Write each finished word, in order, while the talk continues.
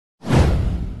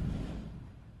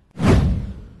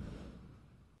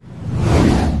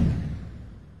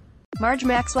Marge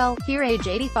Maxwell, here age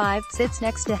 85, sits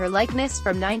next to her likeness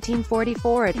from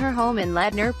 1944 at her home in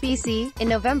Ladner, BC, in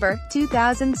November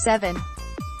 2007.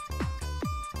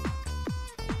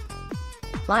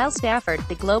 Lyle Stafford,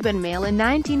 the Globe and Mail in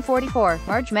 1944,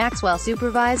 Marge Maxwell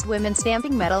supervised women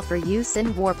stamping metal for use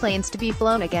in warplanes to be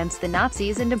flown against the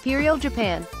Nazis and Imperial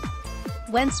Japan.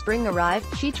 When spring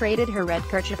arrived, she traded her red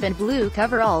kerchief and blue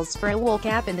coveralls for a wool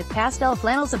cap and the pastel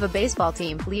flannels of a baseball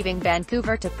team, leaving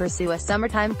Vancouver to pursue a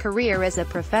summertime career as a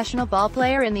professional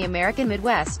ballplayer in the American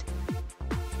Midwest.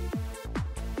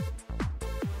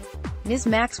 Ms.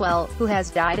 Maxwell, who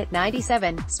has died at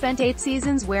 97, spent 8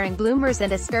 seasons wearing bloomers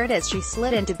and a skirt as she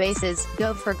slid into bases,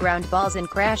 dove for ground balls and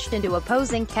crashed into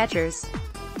opposing catchers.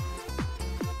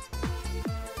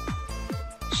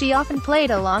 She often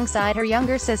played alongside her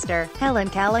younger sister,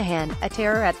 Helen Callahan, a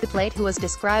terror at the plate who was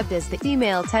described as the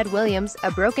female Ted Williams,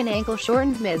 a broken ankle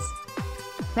shortened Ms.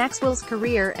 Maxwell's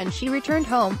career, and she returned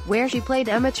home, where she played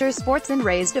amateur sports and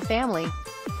raised a family.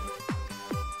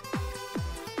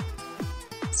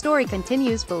 Story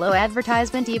continues below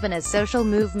advertisement. Even as social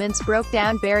movements broke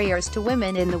down barriers to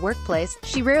women in the workplace,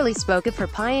 she rarely spoke of her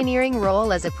pioneering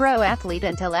role as a pro athlete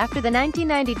until after the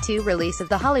 1992 release of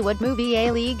the Hollywood movie A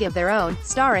League of Their Own,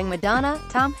 starring Madonna,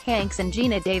 Tom Hanks and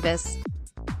Geena Davis.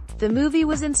 The movie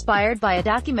was inspired by a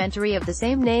documentary of the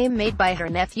same name made by her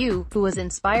nephew, who was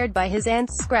inspired by his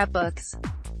aunt's scrapbooks.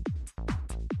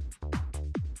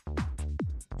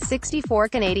 64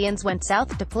 Canadians went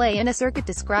south to play in a circuit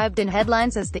described in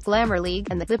headlines as the Glamour League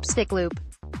and the Lipstick Loop.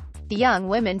 The young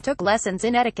women took lessons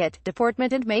in etiquette,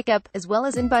 deportment and makeup, as well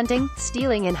as in bunting,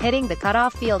 stealing and hitting the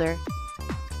cutoff fielder.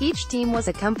 Each team was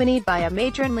accompanied by a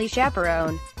matronly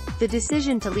chaperone. The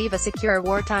decision to leave a secure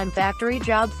wartime factory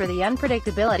job for the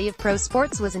unpredictability of pro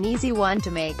sports was an easy one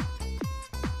to make.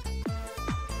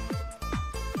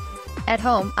 At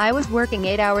home, I was working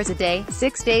 8 hours a day,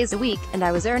 6 days a week, and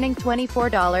I was earning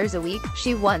 $24 a week,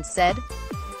 she once said.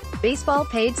 Baseball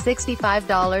paid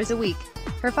 $65 a week.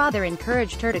 Her father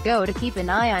encouraged her to go to keep an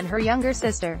eye on her younger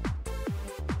sister.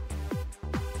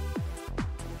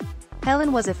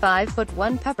 Helen was a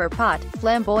 5'1" pepper pot,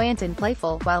 flamboyant and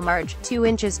playful, while Marge, 2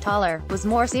 inches taller, was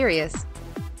more serious.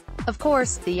 Of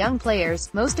course, the young players,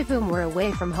 most of whom were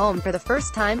away from home for the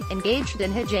first time, engaged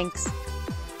in hijinks.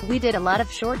 "We did a lot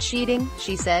of short sheeting,"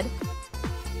 she said.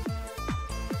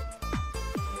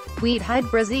 "We'd hide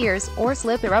brassiers, or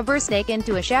slip a rubber snake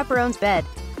into a chaperone's bed.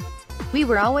 We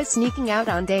were always sneaking out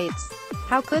on dates.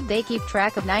 How could they keep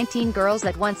track of 19 girls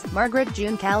at once?" Margaret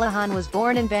June Callahan was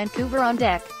born in Vancouver on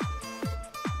Dec.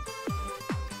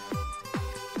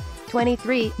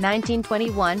 23,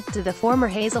 1921, to the former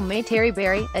Hazel May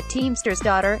Terryberry, a teamster's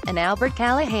daughter, and Albert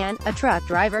Callahan, a truck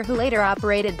driver who later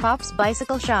operated Pop's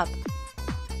Bicycle Shop.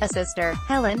 A sister,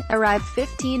 Helen, arrived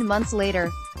 15 months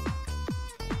later.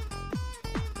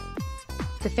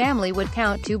 The family would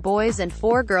count 2 boys and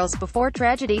 4 girls before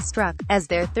tragedy struck, as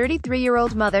their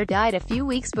 33-year-old mother died a few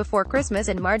weeks before Christmas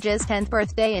and Marge's 10th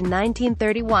birthday in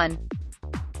 1931.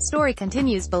 Story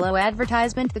continues below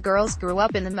advertisement. The girls grew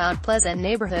up in the Mount Pleasant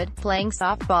neighborhood, playing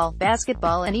softball,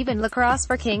 basketball and even lacrosse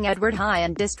for King Edward High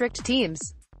and district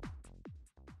teams.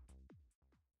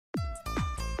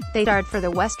 They starred for the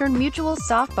Western Mutual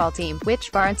softball team,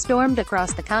 which barnstormed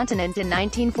across the continent in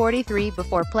 1943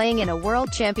 before playing in a World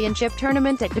Championship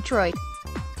tournament at Detroit.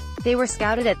 They were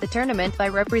scouted at the tournament by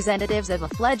representatives of a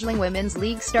fledgling women's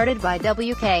league started by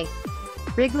W.K.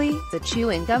 Wrigley, the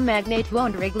chewing gum magnate who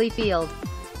owned Wrigley Field.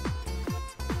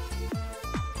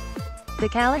 The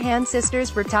Callahan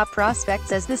sisters were top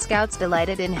prospects as the scouts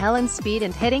delighted in Helen's speed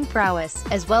and hitting prowess,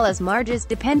 as well as Marge's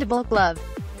dependable glove.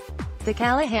 The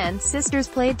Callahan sisters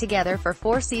played together for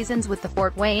 4 seasons with the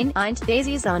Fort Wayne Int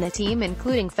Daisies on a team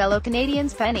including fellow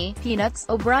Canadians Penny, Peanuts,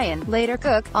 O'Brien, later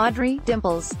Cook, Audrey,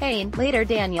 Dimples, Hayne, later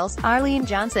Daniels, Arlene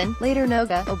Johnson, later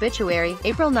Noga, Obituary,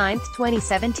 April 9,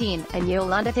 2017, and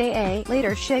Yolanda Ta'e,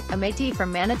 later Schick, a Métis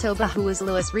from Manitoba who was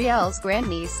Louis Riel's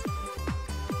grandniece.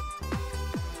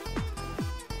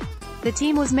 The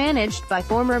team was managed by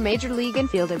former Major League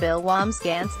infielder Bill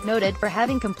Wambsgans, noted for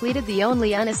having completed the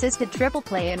only unassisted triple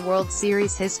play in World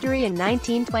Series history in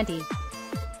 1920.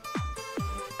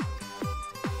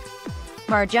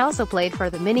 Marge also played for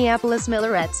the Minneapolis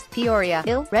Millerettes, Peoria,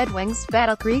 Ill, Red Wings,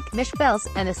 Battle Creek, Mish-Bells,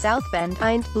 and the South Bend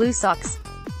Int Blue Sox.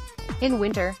 In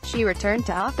winter, she returned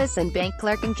to office and bank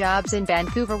clerking jobs in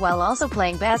Vancouver while also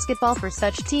playing basketball for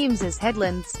such teams as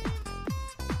Headlands.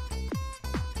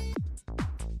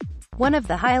 One of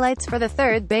the highlights for the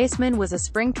third baseman was a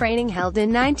spring training held in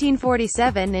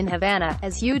 1947 in Havana,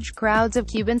 as huge crowds of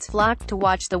Cubans flocked to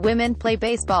watch the women play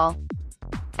baseball.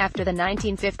 After the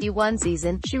 1951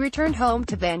 season, she returned home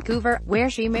to Vancouver, where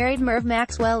she married Marge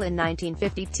Maxwell in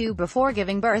 1952 before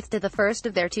giving birth to the first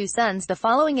of their two sons the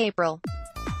following April.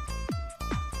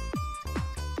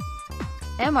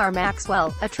 Mr.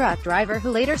 Maxwell, a truck driver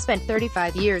who later spent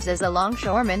 35 years as a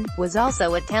longshoreman, was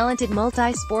also a talented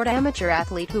multi-sport amateur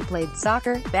athlete who played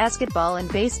soccer, basketball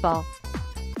and baseball.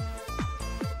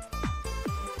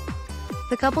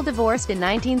 The couple divorced in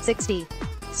 1960.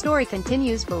 Story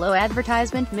continues below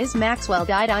advertisement. Ms. Maxwell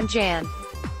died on Jan.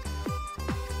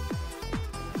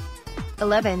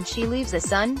 11. She leaves a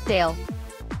son, Dale.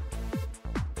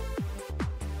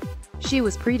 She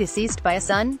was predeceased by a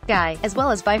son, Guy, as well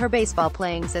as by her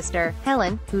baseball-playing sister,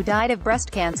 Helen, who died of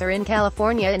breast cancer in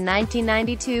California in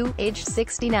 1992, aged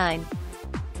 69.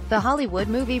 The Hollywood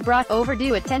movie brought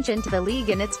overdue attention to the league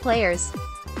and its players.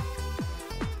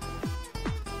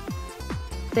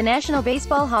 The National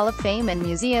Baseball Hall of Fame and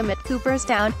Museum at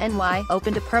Cooperstown, NY,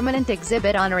 opened a permanent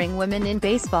exhibit honoring women in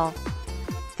baseball.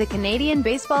 The Canadian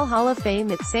Baseball Hall of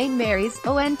Fame at St. Mary's,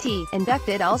 ONT,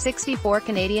 inducted all 64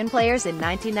 Canadian players in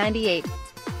 1998.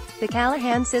 The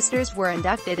Callahan sisters were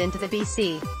inducted into the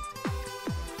BC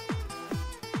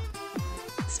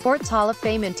Sports Hall of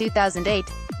Fame in 2008.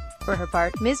 For her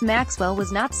part, Ms. Maxwell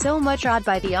was not so much awed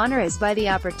by the honor as by the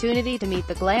opportunity to meet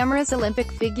the glamorous Olympic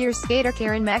figure skater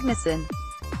Karen Magnuson.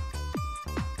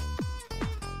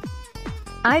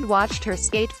 "I'd watched her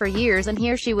skate for years and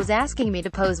here she was asking me to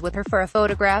pose with her for a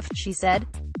photograph," she said.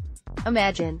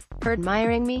 "Imagine her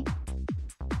admiring me.